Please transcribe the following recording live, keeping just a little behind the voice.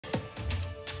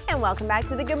And welcome back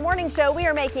to the Good Morning Show. We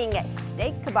are making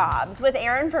steak kebabs with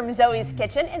Erin from Zoe's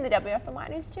Kitchen in the WFMY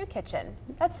News 2 kitchen.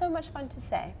 That's so much fun to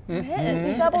say.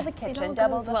 Double the kitchen,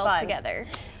 double the fun together.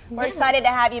 We're excited to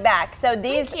have you back. So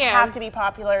these have to be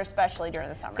popular, especially during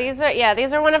the summer. These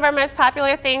are one of our most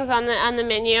popular things on the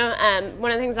menu. One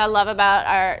of the things I love about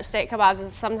our steak kebabs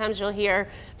is sometimes you'll hear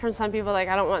from some people like,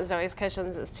 I don't want Zoe's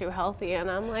Kitchens, it's too healthy,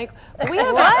 and I'm like, we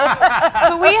have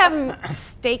but we have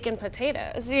steak and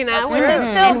potatoes, you know, which is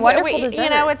still wonderful. You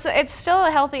know, it's still a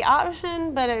healthy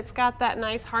option, but it's got that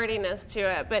nice heartiness to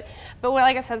it. But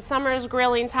like I said, summer is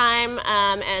grilling time,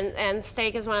 and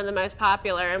steak is one of the most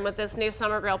popular. And with this new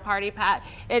summer grill party pack,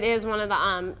 it is one of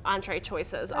the entree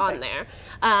choices on there.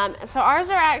 So ours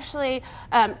are actually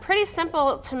pretty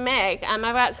simple to make. I've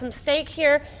got some steak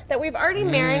here that we've already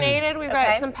marinated. We've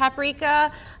got some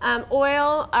paprika,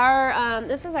 oil.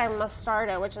 This is our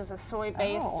mostarda, which is a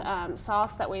soy-based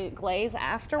sauce that we glaze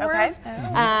afterwards.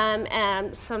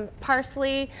 And some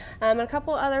parsley, and a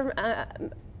couple other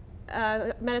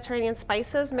Mediterranean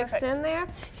spices mixed in there.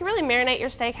 You can really marinate your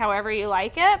steak however you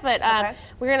like it, but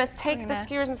we're going to take the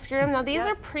skewers and skewer them. Now these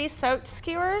are pre-soaked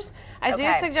skewers. I do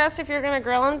suggest if you're going to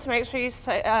grill them to make sure you,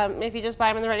 if you just buy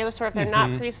them in the regular store, if they're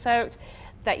not pre-soaked,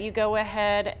 that you go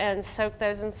ahead and soak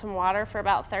those in some water for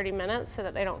about 30 minutes so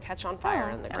that they don't catch on fire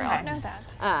in the grill. I didn't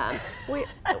know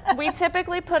that. We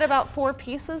typically put about 4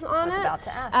 pieces on it. I was about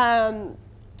to ask.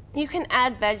 You can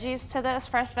add veggies to this,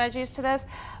 fresh veggies to this.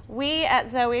 We at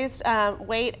Zoe's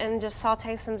wait and just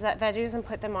saute some veggies and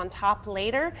put them on top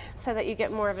later so that you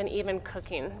get more of an even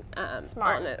cooking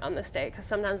on the steak, because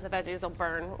sometimes the veggies will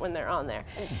burn when they're on there.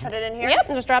 And just put it in here? Yep,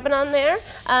 and just drop it on there.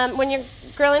 When you're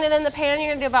grilling it in the pan, you're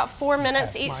going to do about 4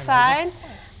 minutes each side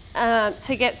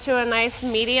to get to a nice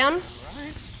medium.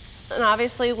 And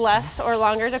obviously less or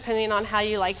longer depending on how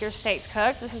you like your steak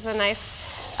cooked. This is a nice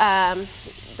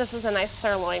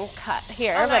sirloin cut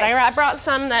here, but I brought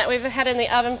some that we've had in the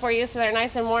oven for you, so they're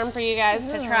nice and warm for you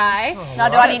guys to try. Now,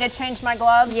 do I need to change my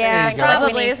gloves? Yeah,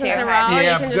 probably, since they're raw.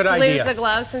 You can just lose the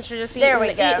gloves since you're just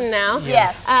eating now.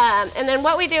 Yes. And then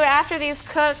what we do after these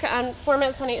cook, 4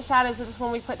 minutes on each side, is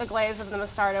when we put the glaze of the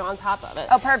mostarda on top of it.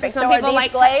 Oh, perfect. So some people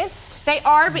like glazed? They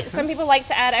are, but some people like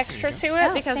to add extra to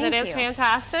it because it is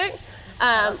fantastic.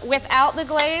 Without the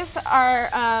glaze,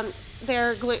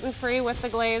 they're gluten-free. With the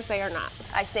glaze, they are not.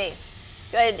 I see.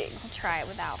 Good. I'll try it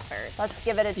without first. Let's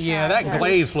give it a try. Yeah, that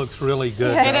glaze looks really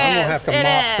good. It I'm gonna have to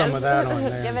mop some is. of that on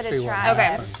there. Give and it see a what try.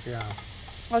 happens. Yeah.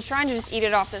 I was trying to just eat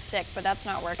it off the stick, but that's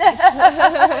not working.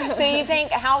 So you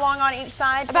think how long on each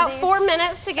side? About 4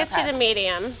 minutes to get you to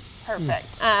medium.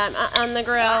 Perfect. On the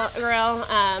grill.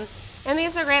 And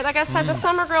these are great. Like I said, the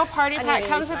summer grill party pack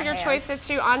comes with your choice of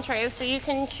 2 entrees, so you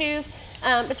can choose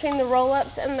between the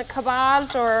roll-ups and the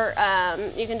kebabs, or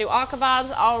you can do all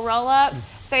kebabs, all roll-ups.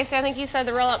 Stacey, I think you said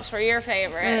the roll-ups were your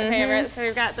favorite. So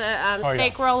we've got the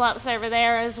steak roll-ups over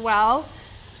there as well.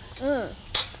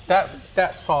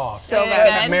 That sauce, so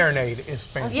that marinade is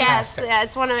fantastic. Yes, yeah,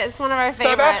 it's one of our favorites.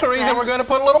 So that's the reason we're going to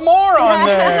put a little more on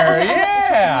there.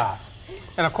 Yeah.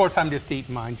 And of course, I'm just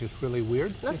eating mine just really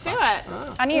weird. Let's do it.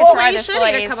 I need to try this glaze. You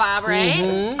should eat a kebab,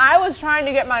 right? I was trying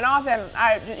to get mine off, and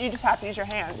you just have to use your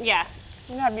hands. Yeah.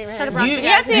 You have to use your hands. You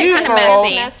have to be kind of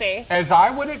messy. As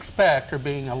I would expect, are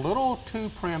being a little too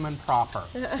prim and proper.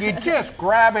 You just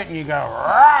grab it and you go,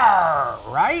 "Rawr,"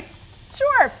 right?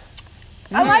 Sure.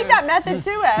 I like that method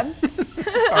too, Eb.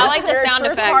 I like the sound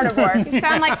effects. You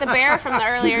sound like the bear from the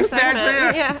earlier segment.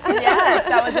 That's it. Yeah. Yes,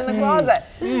 that was in the closet.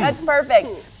 That's perfect.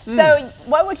 So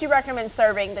what would you recommend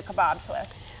serving the kebabs with?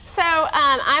 So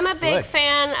I'm a big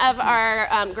fan of our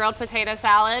grilled potato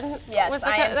salad with the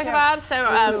kebabs.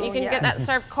 So you can get that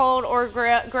served cold or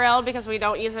grilled, because we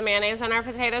don't use the mayonnaise in our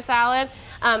potato salad.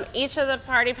 Each of the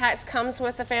party packs comes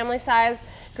with the family size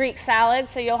Greek salad,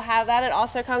 so you'll have that. It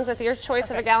also comes with your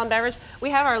choice of a gallon beverage.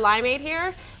 We have our limeade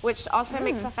here, which also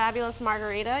makes a fabulous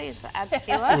margarita. You just add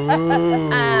tequila,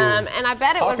 and I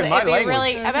bet it would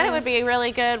be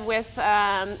really good with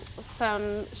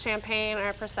some champagne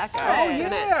or prosecco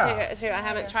in it too. I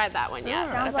haven't tried that one yet.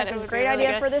 Sounds like a great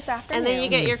idea for this afternoon. And then you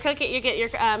get your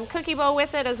cookie bowl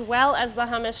with it, as well as the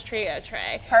hummus trio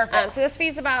tray. Perfect. So this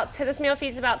meal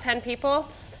feeds about 10 people.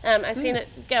 I've seen it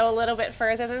go a little bit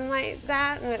further than like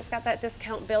that, and it's got that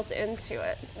discount built into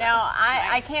it. So now,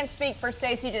 I can't speak for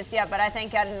Stacey just yet, but I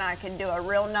think Ed and I can do a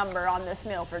real number on this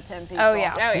meal for 10 people. Oh,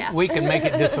 yeah. Oh, yeah. We can make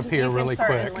it disappear really quick.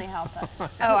 Certainly help us.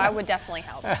 Oh, I would definitely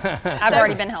help. I've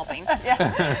already been helping.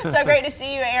 So great to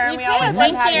see you, Erin. We always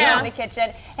love having you in the kitchen.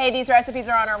 Hey, these recipes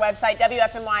are on our website,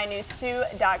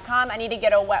 WFMYnews2.com. I need to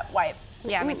get a wet wipe.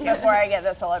 Yeah, me too. before I get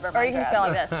this all over my Or you can dress.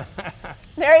 just go like this.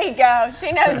 There you go.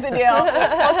 She knows the deal.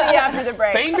 We'll see you after the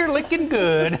break. Finger licking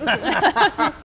good.